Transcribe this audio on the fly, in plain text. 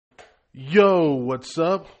Yo, what's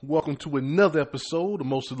up? Welcome to another episode of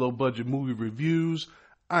Mostly Low Budget Movie Reviews.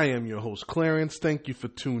 I am your host, Clarence. Thank you for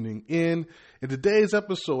tuning in. In today's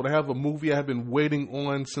episode, I have a movie I've been waiting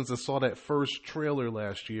on since I saw that first trailer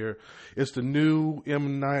last year. It's the new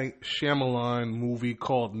M. Night Shyamalan movie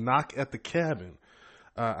called Knock at the Cabin.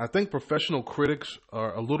 I think professional critics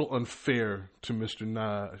are a little unfair to Mr.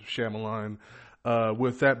 Shyamalan.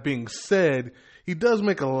 With that being said, he does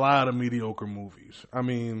make a lot of mediocre movies. I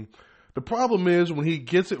mean, the problem is when he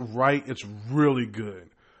gets it right, it's really good.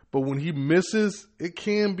 But when he misses, it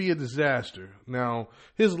can be a disaster. Now,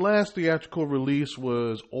 his last theatrical release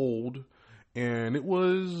was Old, and it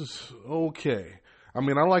was okay. I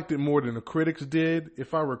mean, I liked it more than the critics did,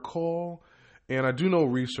 if I recall. And I do know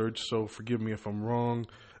research, so forgive me if I'm wrong.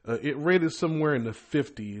 It rated somewhere in the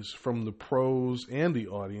 50s from the pros and the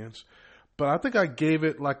audience. But I think I gave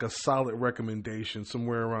it like a solid recommendation,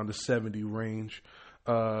 somewhere around the 70 range.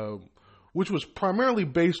 Which was primarily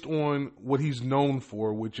based on what he's known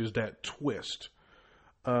for, which is that twist,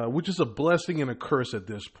 which is a blessing and a curse at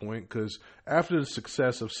this point, because after the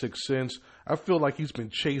success of Sixth Sense, I feel like he's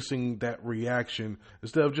been chasing that reaction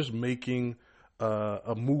instead of just making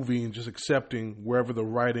a movie and just accepting wherever the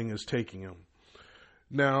writing is taking him.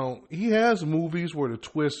 Now, he has movies where the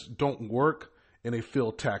twists don't work and they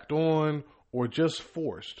feel tacked on or just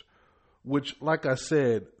forced, which, like I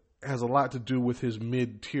said, has a lot to do with his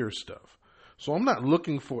mid-tier stuff. So I'm not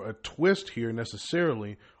looking for a twist here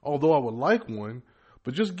necessarily, although I would like one,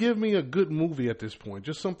 but just give me a good movie at this point,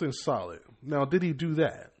 just something solid. Now, did he do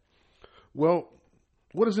that? Well,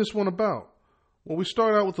 what is this one about? Well, we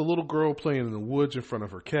start out with a little girl playing in the woods in front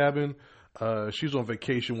of her cabin. She's on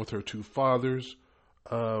vacation with her two fathers.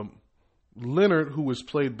 Leonard, who was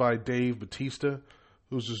played by Dave Bautista,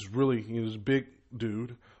 who's this big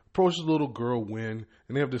dude, approaches the little girl, Wynn,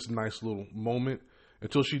 and they have this nice little moment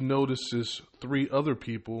until she notices three other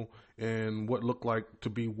people and what look like to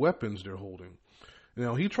be weapons they're holding.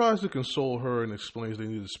 Now, he tries to console her and explains they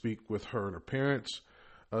need to speak with her and her parents.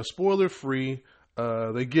 Spoiler free,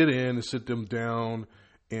 they get in and sit them down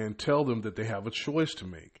and tell them that they have a choice to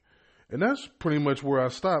make. And that's pretty much where I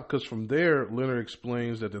stop, because from there, Leonard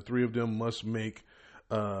explains that the three of them must make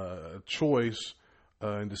a choice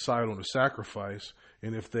and decide on a sacrifice.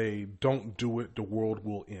 And if they don't do it, the world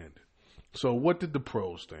will end. So what did the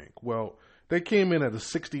pros think? Well, they came in at a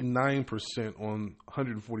 69% on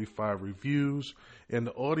 145 reviews, and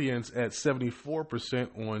the audience at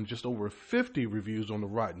 74% on just over 50 reviews on the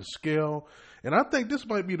Rotten scale. And I think this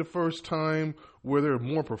might be the first time where there are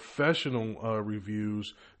more professional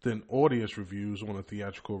reviews than audience reviews on a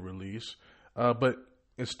theatrical release. But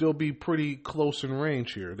it still be pretty close in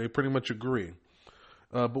range here. They pretty much agree.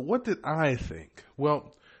 But what did I think?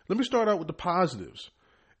 Well, let me start out with the positives.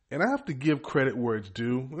 And I have to give credit where it's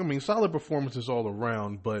due. I mean, solid performances all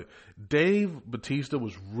around, but Dave Bautista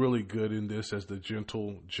was really good in this as the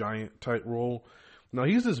gentle giant type role. Now,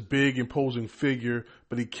 he's this big, imposing figure,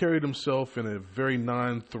 but he carried himself in a very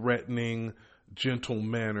non-threatening, gentle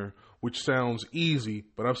manner, which sounds easy,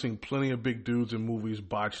 but I've seen plenty of big dudes in movies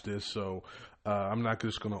botch this, so I'm not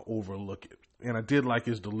just going to overlook it. And I did like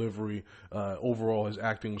his delivery. Overall, his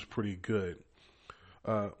acting was pretty good.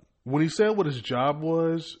 When he said what his job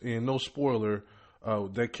was, and no spoiler,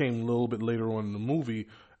 that came a little bit later on in the movie,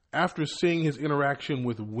 after seeing his interaction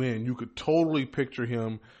with Wynn, you could totally picture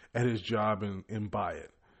him at his job and buy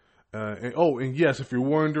it. And yes, if you're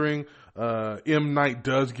wondering, M. Night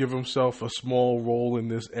does give himself a small role in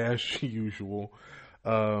this as usual.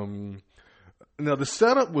 Now, the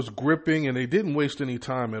setup was gripping, and they didn't waste any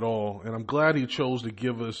time at all, and I'm glad he chose to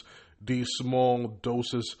give us these small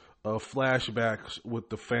doses flashbacks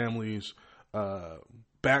with the family's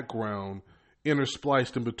background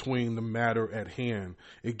interspliced in between the matter at hand.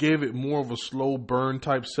 It gave it more of a slow burn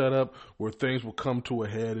type setup where things would come to a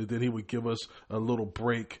head, and then he would give us a little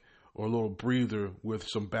break or a little breather with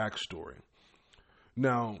some backstory.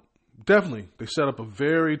 Now, definitely, they set up a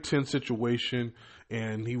very tense situation,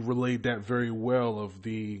 and he relayed that very well of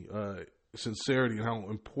the sincerity and how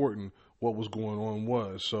important what was going on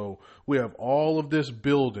was. So we have all of this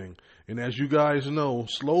building, and as you guys know,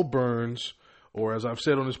 slow burns, or as I've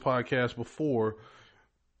said on this podcast before,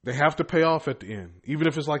 they have to pay off at the end, even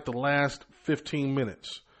if it's like the last 15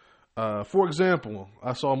 minutes. For example,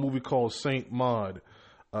 I saw a movie called Saint Maud.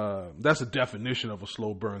 That's a definition of a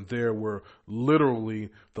slow burn there, where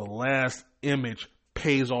literally the last image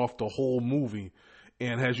pays off the whole movie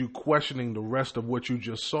and has you questioning the rest of what you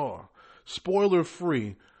just saw. Spoiler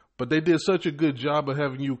free, but they did such a good job of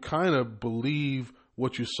having you kind of believe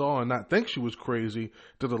what you saw and not think she was crazy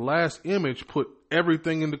that the last image put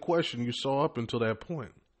everything into question you saw up until that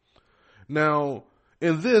point. Now,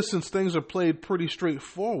 in this, since things are played pretty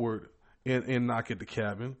straightforward in Knock at the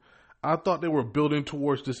Cabin, I thought they were building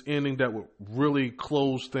towards this ending that would really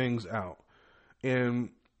close things out. And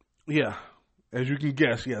yeah, as you can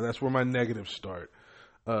guess, yeah, that's where my negatives start.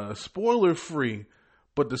 Spoiler free,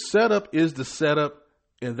 but the setup is the setup,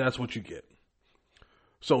 and that's what you get.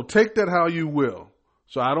 So take that how you will.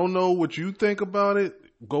 So I don't know what you think about it.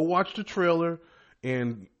 Go watch the trailer,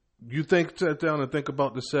 and you sit down and think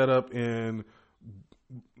about the setup, and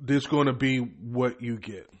this going to be what you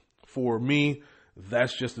get. For me,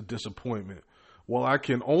 that's just a disappointment. While I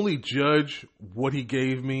can only judge what he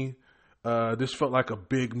gave me, this felt like a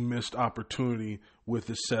big missed opportunity with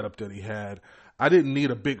the setup that he had. I didn't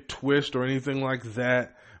need a big twist or anything like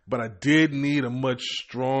that, but I did need a much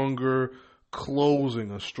stronger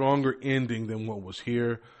closing, a stronger ending than what was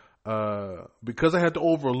here. Because I had to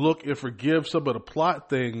overlook and forgive some of the plot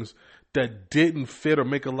things that didn't fit or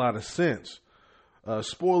make a lot of sense.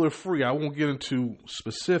 Spoiler free, I won't get into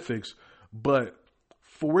specifics, but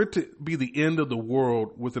for it to be the end of the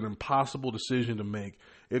world with an impossible decision to make,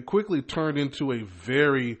 it quickly turned into a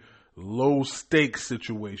very low stakes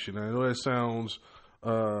situation. I know that sounds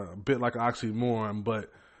a bit like an oxymoron,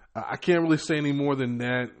 but I can't really say any more than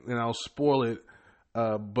that, and I'll spoil it.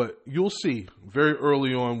 But you'll see very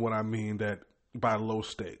early on what I mean that by low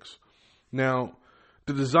stakes. Now,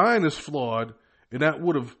 the design is flawed, and that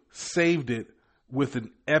would have saved it with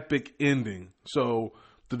an epic ending. So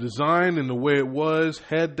the design and the way it was,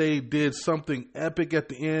 had they did something epic at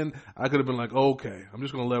the end, I could have been like, okay, I'm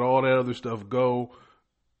just going to let all that other stuff go.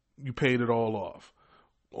 You paid it all off.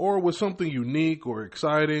 Or with something unique or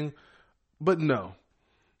exciting. But no,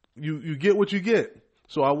 you get what you get.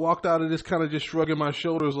 So I walked out of this kind of just shrugging my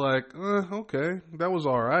shoulders like, okay, that was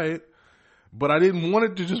all right. But I didn't want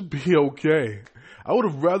it to just be okay. I would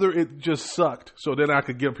have rather it just sucked so then I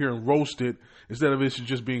could get up here and roast it instead of it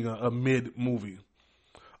just being a mid movie.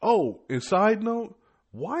 Oh, and side note,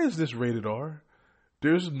 why is this rated R?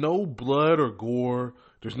 There's no blood or gore.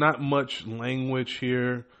 There's not much language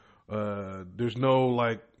here. There's no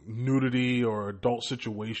like nudity or adult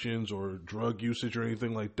situations or drug usage or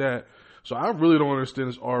anything like that. So I really don't understand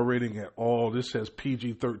this R rating at all. This has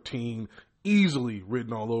PG-13 easily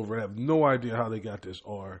written all over. I have no idea how they got this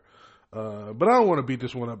R. But I don't want to beat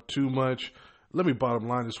this one up too much. Let me bottom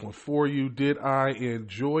line this one for you. Did I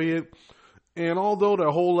enjoy it? And although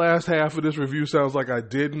the whole last half of this review sounds like I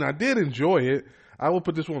didn't, I did enjoy it. I will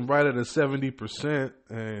put this one right at a 70%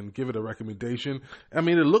 and give it a recommendation. I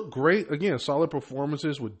mean, it looked great. Again, solid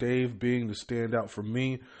performances with Dave being the standout for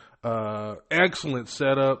me. Excellent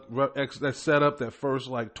setup. That setup, that first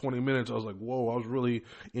like 20 minutes, I was like, whoa, I was really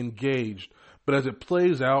engaged. But as it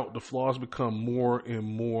plays out, the flaws become more and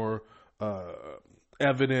more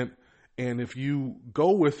evident. And if you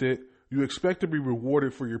go with it, you expect to be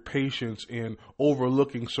rewarded for your patience and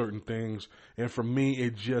overlooking certain things. And for me,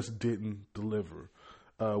 it just didn't deliver.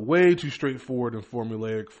 Way too straightforward and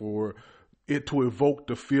formulaic for it to evoke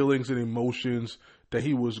the feelings and emotions that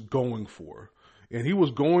he was going for. And he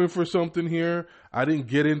was going for something here. I didn't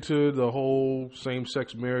get into the whole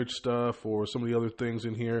same-sex marriage stuff or some of the other things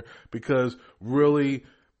in here because really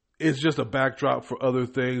it's just a backdrop for other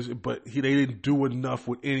things, but they didn't do enough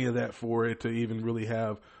with any of that for it to even really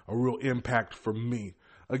have a real impact for me.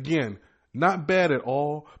 Again, not bad at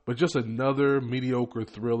all, but just another mediocre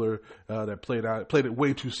thriller that played it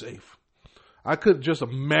way too safe. I could just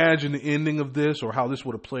imagine the ending of this or how this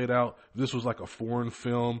would have played out if this was like a foreign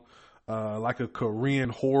film, like a Korean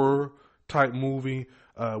horror type movie.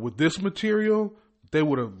 With this material, they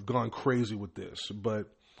would have gone crazy with this. But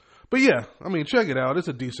yeah, I mean, check it out. It's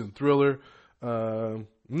a decent thriller.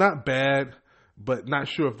 Not bad, but not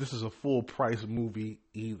sure if this is a full price movie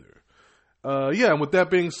either. And with that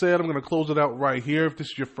being said, I'm going to close it out right here. If this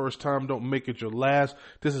is your first time, don't make it your last.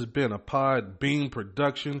 This has been a Podbean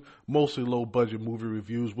production, mostly low budget movie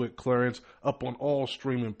reviews with Clarence, up on all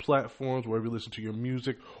streaming platforms, wherever you listen to your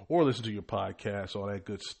music or listen to your podcast, all that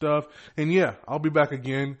good stuff. And yeah, I'll be back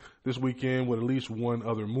again this weekend with at least one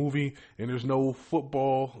other movie. And there's no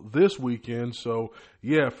football this weekend. So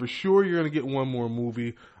yeah, for sure you're going to get one more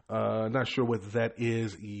movie. Not sure what that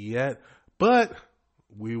is yet, but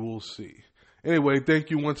we will see. Anyway,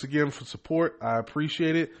 thank you once again for support. I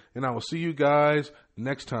appreciate it. And I will see you guys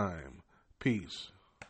next time. Peace.